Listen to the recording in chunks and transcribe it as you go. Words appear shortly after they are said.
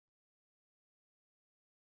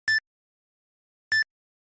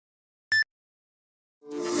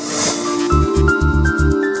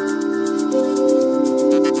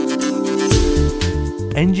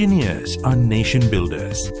engineers are nation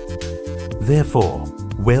builders. Therefore,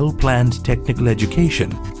 well-planned technical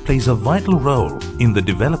education plays a vital role in the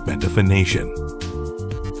development of a nation.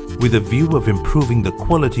 With a view of improving the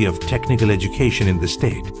quality of technical education in the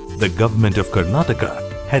state, the government of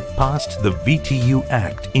Karnataka had passed the VTU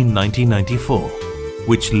Act in 1994,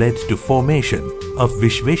 which led to formation of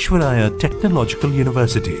Visvesvaraya Technological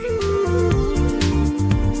University.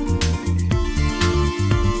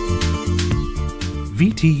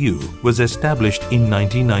 VTU was established in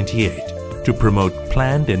 1998 to promote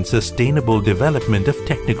planned and sustainable development of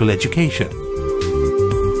technical education.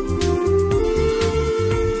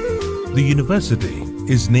 The university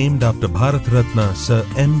is named after Bharat Ratna Sir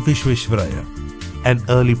M. Visvesvaraya, an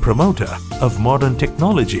early promoter of modern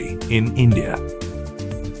technology in India.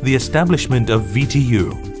 The establishment of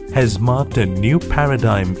VTU has marked a new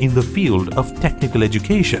paradigm in the field of technical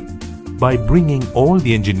education by bringing all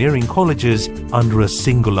the engineering colleges under a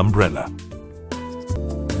single umbrella.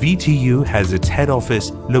 VTU has its head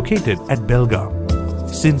office located at Belagavi.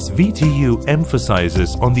 Since VTU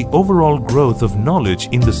emphasizes on the overall growth of knowledge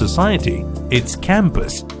in the society, its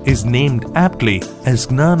campus is named aptly as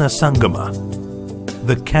Gnana Sangama.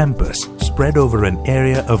 The campus, spread over an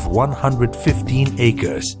area of 115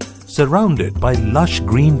 acres, surrounded by lush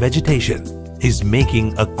green vegetation, is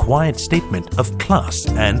making a quiet statement of class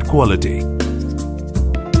and quality.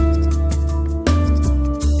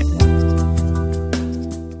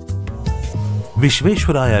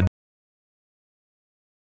 Visvesvaraya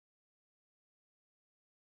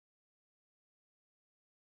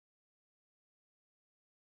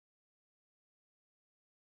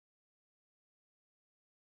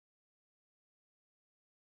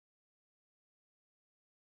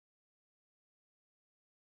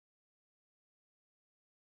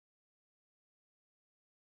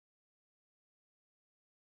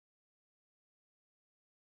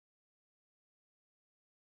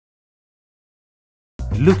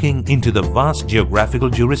looking into the vast geographical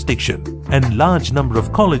jurisdiction and large number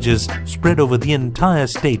of colleges spread over the entire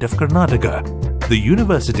state of Karnataka, the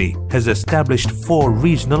university has established 4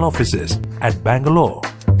 regional offices at Bangalore,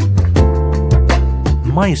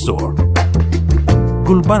 Mysore,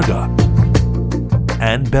 Gulbarga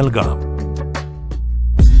and Belgaum.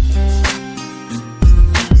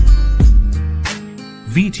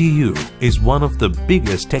 VTU is one of the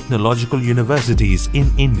biggest technological universities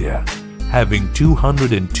in India, having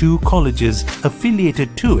 202 colleges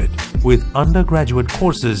affiliated to it with undergraduate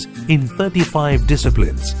courses in 35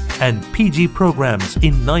 disciplines and PG programs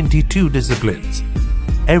in 92 disciplines.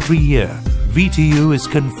 Every year, VTU is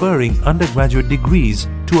conferring undergraduate degrees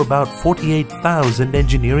to about 48,000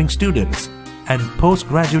 engineering students and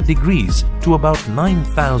postgraduate degrees to about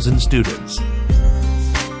 9,000 students.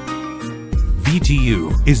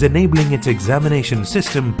 VTU is enabling its examination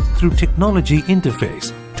system through technology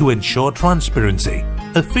interface to ensure transparency,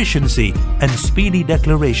 efficiency and speedy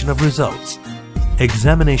declaration of results.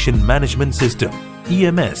 Examination Management System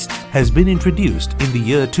 (EMS) has been introduced in the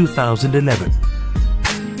year 2011.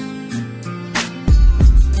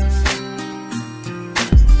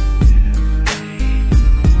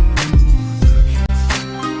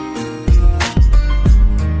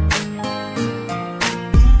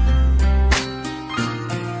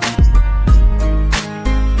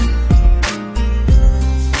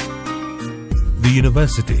 The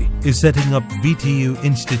university is setting up VTU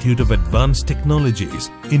Institute of Advanced Technologies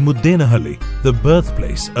in Muddenahalli, the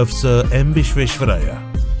birthplace of Sir M. Visvesvaraya.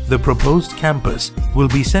 The proposed campus will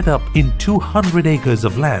be set up in 200 acres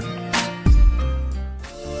of land.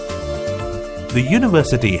 The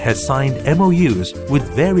university has signed MOUs with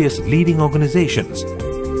various leading organizations.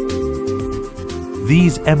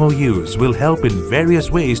 These MOUs will help in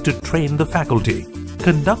various ways to train the faculty,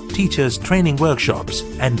 conduct teachers' training workshops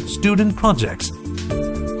and student projects.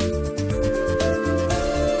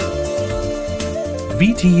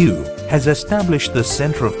 VTU has established the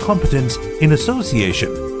Center of Competence in association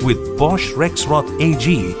with Bosch Rexroth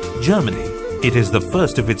AG, Germany. It is the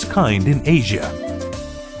first of its kind in Asia.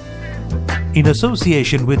 In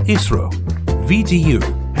association with ISRO, VTU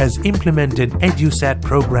has implemented EduSat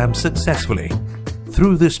program successfully.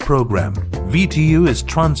 Through this program, VTU is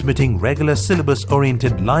transmitting regular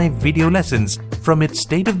syllabus-oriented live video lessons from its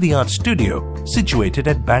state-of-the-art studio situated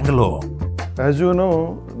at Bangalore. As you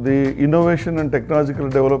know, the innovation and technological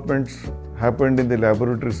developments happened in the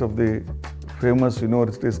laboratories of the famous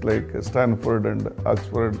universities like Stanford and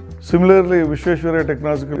Oxford. Similarly, Visvesvaraya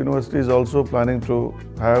Technological University is also planning to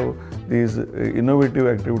have these innovative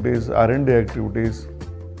activities, R&D activities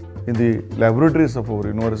in the laboratories of our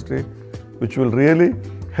university, which will really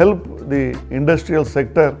help the industrial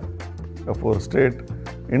sector of our state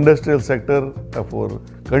industrial sector of our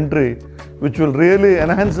country, which will really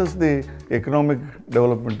enhance the economic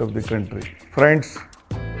development of the country. Friends,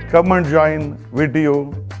 come and join VTU,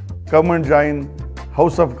 come and join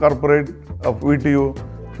House of Corporate of VTU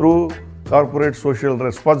through corporate social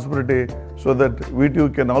responsibility, so that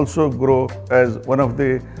VTU can also grow as one of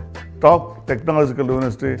the top technological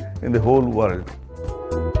university in the whole world.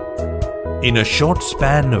 In a short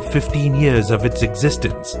span of 15 years of its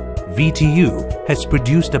existence, VTU has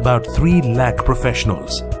produced about 3 lakh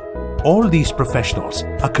professionals. All these professionals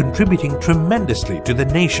are contributing tremendously to the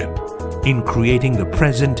nation in creating the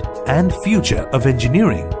present and future of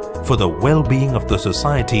engineering for the well-being of the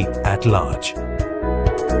society at large.